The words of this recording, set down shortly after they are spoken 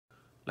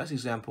last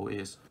example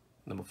is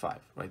number 5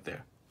 right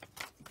there.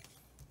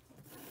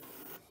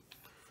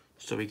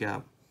 So we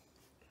got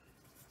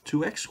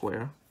 2x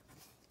squared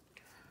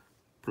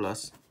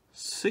plus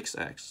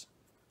 6x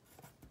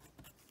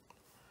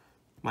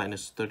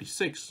minus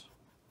 36.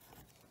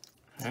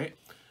 Right?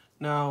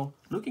 Now,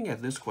 looking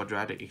at this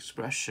quadratic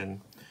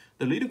expression,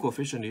 the leading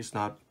coefficient is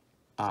not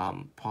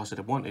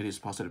 +1, it is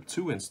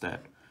 +2 instead.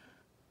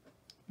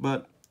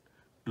 But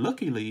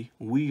luckily,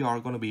 we are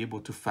going to be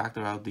able to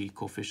factor out the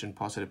coefficient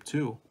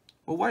 +2.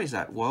 Well, why is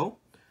that? Well,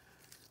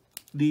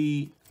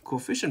 the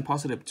coefficient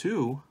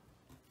 +2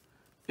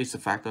 is a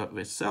factor of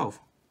itself.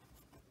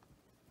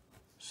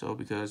 So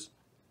because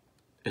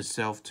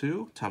itself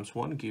 2 times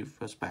 1 gives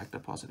us back the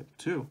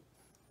 +2.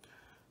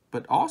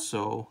 But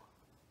also,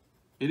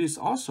 it is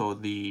also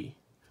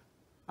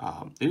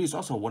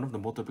one of the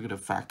multiplicative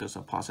factors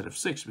of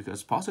 +6,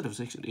 because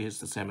 +6 is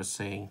the same as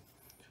saying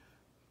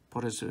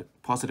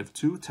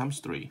 +2 times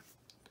 3.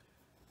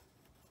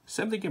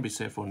 Same thing can be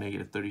said for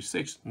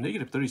 -36.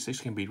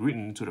 -36 can be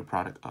written into the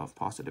product of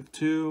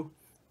 +2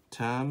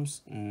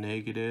 times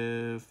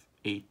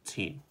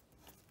 -18.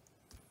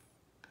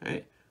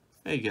 Okay,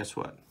 hey, guess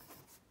what?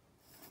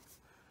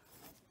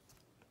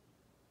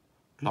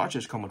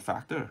 Largest common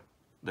factor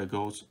that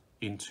goes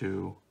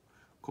into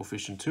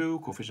coefficient 2,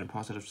 coefficient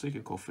 +6,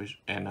 and coefficient,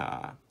 and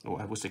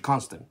or I would say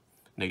constant,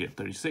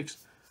 -36.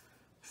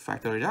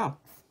 Factor it out.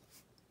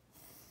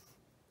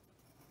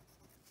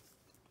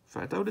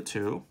 Factor out the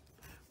 2.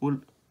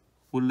 We're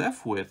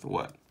left with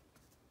what?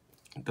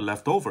 The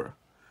leftover.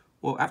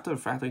 Well, after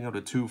factoring out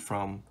the 2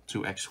 from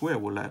 2x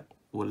squared, we're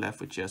left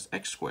with just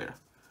x squared.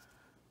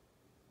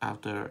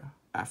 After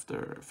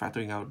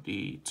factoring out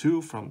the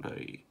 2 from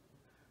the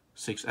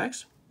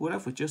 6x, we're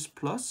left with just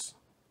plus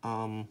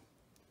 3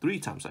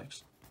 times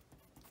x.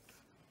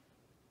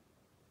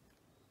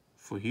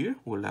 For here,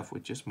 we're left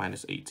with just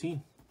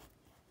 -18.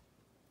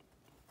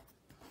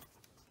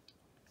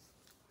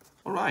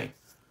 All right,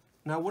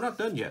 now we're not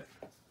done yet.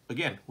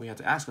 Again, we have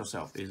to ask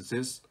ourselves, is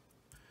this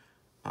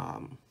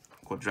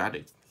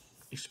quadratic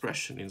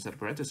expression inside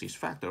parentheses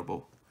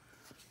factorable?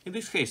 In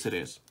this case, it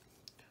is.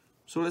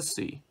 So let's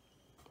see.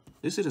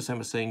 This is the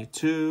same as saying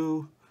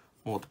 2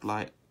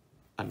 multiply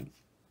an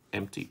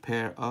empty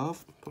pair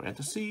of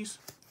parentheses.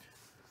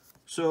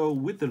 So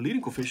with the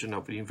leading coefficient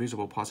of the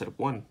invisible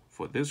 +1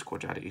 for this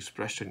quadratic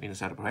expression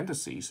inside of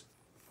parentheses,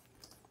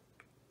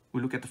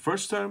 we look at the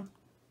first term,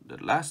 the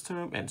last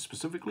term, and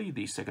specifically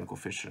the second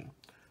coefficient.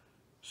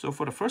 So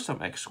for the first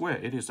term, x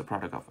squared, it is the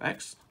product of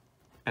x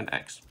and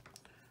x.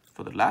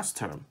 For the last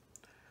term,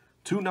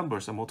 two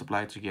numbers are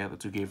multiplied together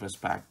to give us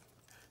back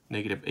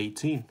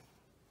 -18,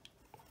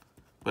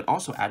 but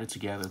also added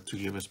together to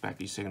give us back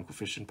the second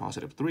coefficient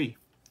 +3.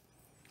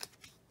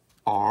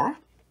 Or,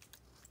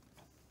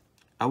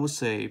 I would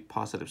say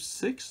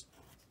 +6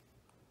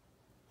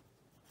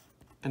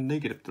 and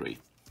 -3.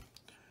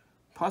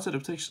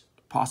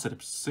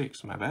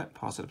 +6, my bad,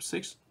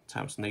 +6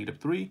 times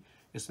 -3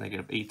 is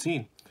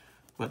 -18.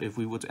 But if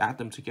we were to add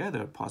them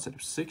together,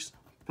 +6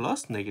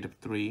 plus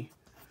 -3,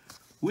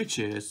 which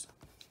is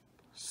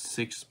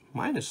 6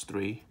 minus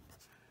 3,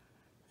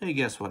 hey,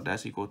 guess what?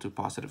 That's equal to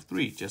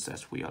 +3, just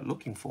as we are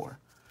looking for.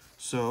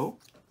 So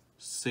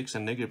 6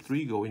 and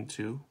 -3 go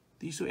into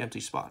these two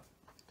empty spots.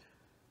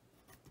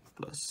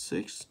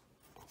 +6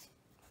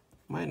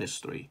 minus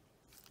 3.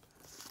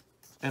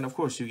 And of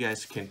course, you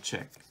guys can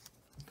check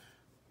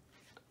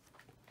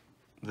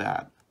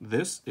that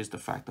this is the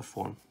factor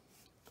form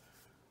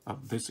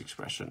of this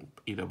expression,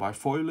 either by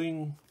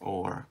foiling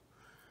or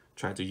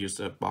trying to use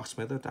the box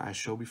method that I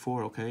showed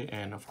before, okay?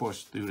 And of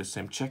course, do the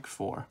same check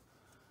for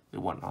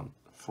the one on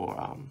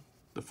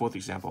the fourth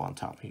example on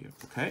top here,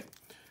 okay?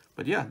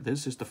 But yeah,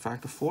 this is the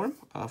factor form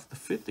of the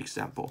fifth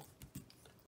example.